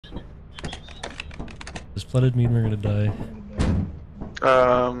Does flooded mean we're gonna die?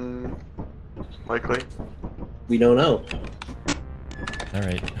 Likely. We don't know.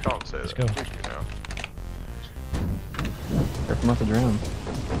 Alright. Don't say Let's that. go. You know. Careful not to drown.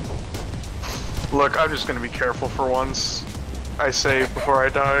 Look, I'm just gonna be careful for once. I save before I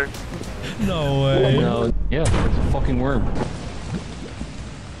die. No way. No, yeah, it's a fucking worm.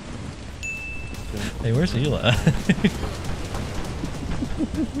 Hey, where's Hila?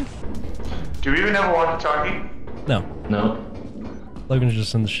 Do we even have a walkie-talkie? No. No. Logan's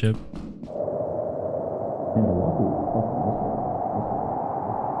just in the ship.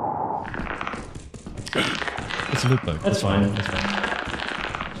 It's a loot bug. That's fine. That's fine.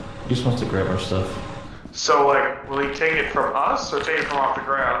 He just wants to grab our stuff. So, like, will he take it from us or take it from off the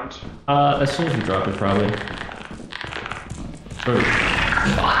ground? As soon as we drop it, probably. Or...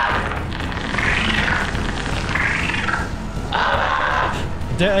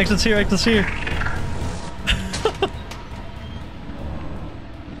 Exit's here, exit's here!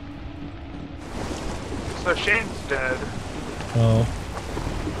 So Shane's dead. Oh.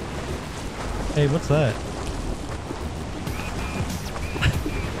 Hey, what's that?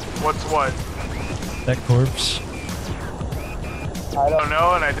 What's what? That corpse? I don't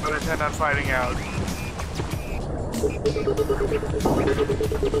know, and I don't intend on finding out.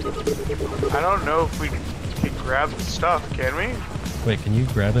 I don't know if we can grab the stuff, can we? Wait, can you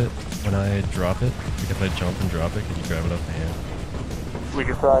grab it when I drop it? Like if I jump and drop it, can you grab it off my hand? We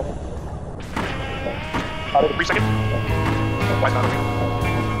can try. 3 seconds. Why not?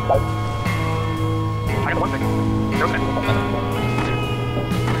 I got 1 second. 0 seconds.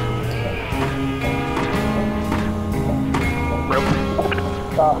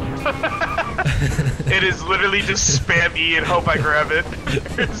 It is literally just spam E and hope I grab it.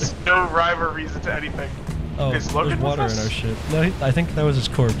 There's no rhyme or reason to anything. Oh, Is there's Logan water with in us? our ship. No, I think that was his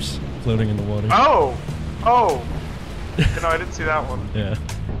corpse floating in the water. Oh! Oh! No, I didn't see that one. Yeah.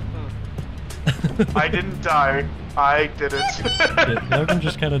 I didn't die. I did it. Yeah, Logan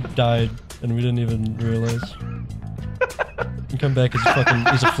just kind of died, and we didn't even realize. And come back, he's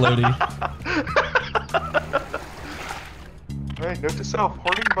a floaty. Alright, note to self,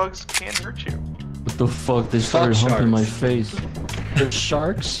 hoarding bugs can hurt you. What the fuck? They started humping my face. There's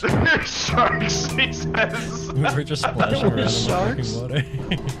sharks? Sharks, he says. We're just splashing around in the fucking water.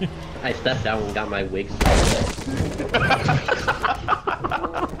 I stepped down and got my wig.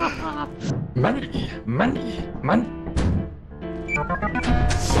 Money! Money! Money!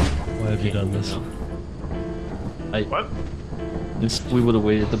 Why have you done this? What? We would have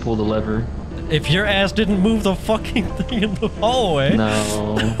waited to pull the lever. If your ass didn't move the fucking thing in the hallway.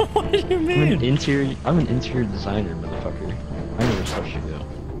 No. What do you mean? I'm an interior designer, motherfucker. I know where stuff should go.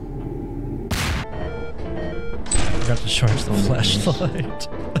 Forgot to charge the flashlight.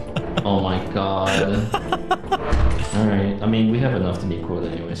 Oh my god. Alright, I mean, we have enough to meet quota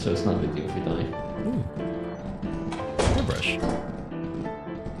anyway, so it's not a big deal if we die. Ooh. Airbrush.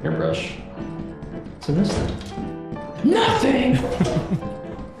 Airbrush? What's in this thing? Nothing!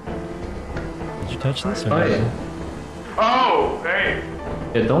 Did you touch this? Or Oh, not? yeah. Oh, hey.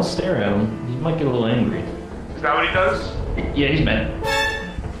 Yeah, don't stare at him. He might get a little angry. Is that what he does? Yeah, he's mad.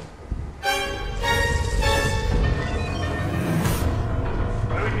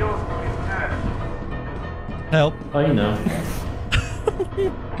 How do we deal with that? Help. Oh, you know.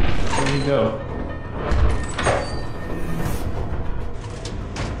 There you go.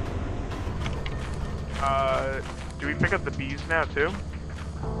 Do we pick up the bees now too?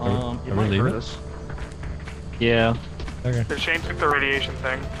 You Are we might leaving? hurt us. Yeah. Okay. Because Shane took the radiation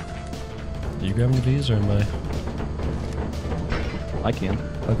thing. Are you grabbing the bees or am I? I can.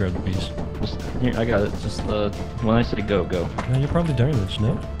 I'll grab the bees. Just, here, I got it. Just, when I say go, go. No, you're probably damaged,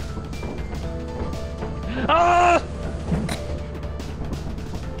 no? Ah!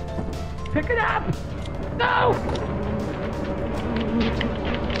 Pick it up! No!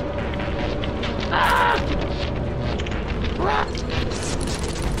 Ah!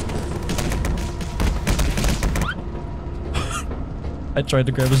 I tried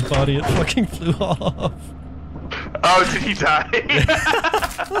to grab his body, it fucking flew off. Oh, did he die?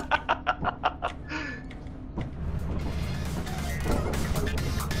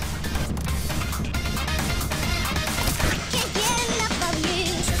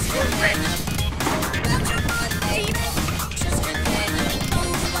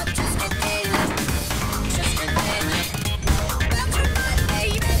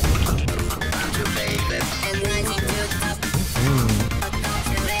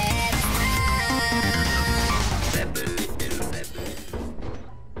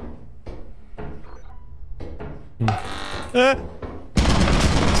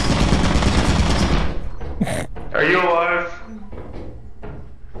 Are you alive?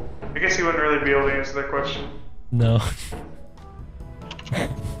 I guess you wouldn't really be able to answer that question. No.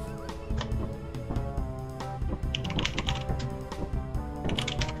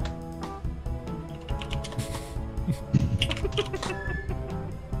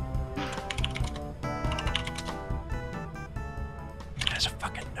 This guy's a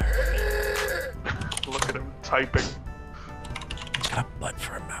fucking nerd. Look at him typing. He's got a butt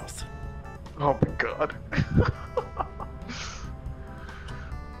for a mouth. Oh my god.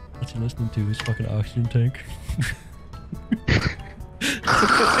 What's he listening to? His fucking oxygen tank.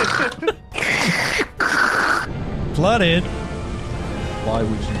 Flooded. Why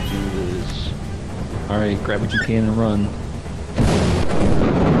would you do this? Alright, grab what you can and run.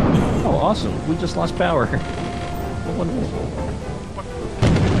 Oh, awesome. We just lost power. Oh, wonderful.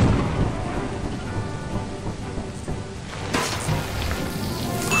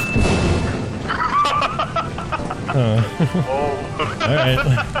 Oh. Alright.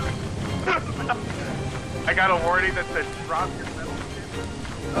 I got a warning that said drop your metal shit.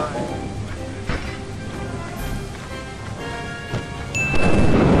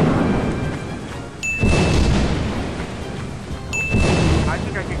 I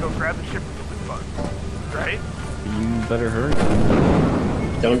think I can go grab the ship from the loot box, right? You better hurry.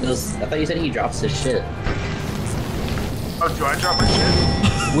 Don't just. I thought you said he drops his shit. Oh, do I drop my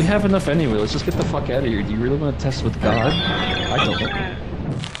shit? We have enough anyway, let's just get the fuck out of here. Do you really want to test with God? I don't.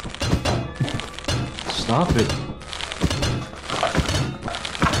 Stop it.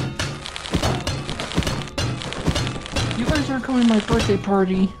 You guys aren't coming to my birthday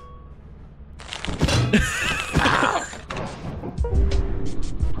party.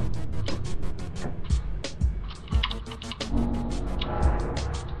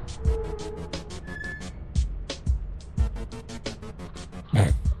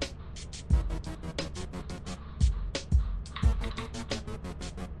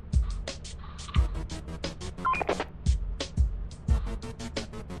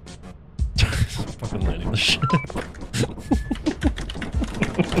 Fucking landing the shit.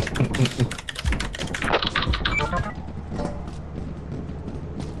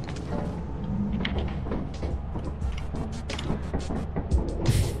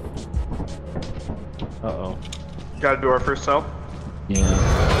 Uh-oh. Gotta do our first sell. Yeah.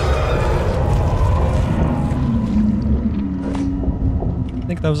 I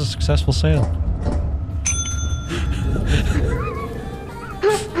think that was a successful sale.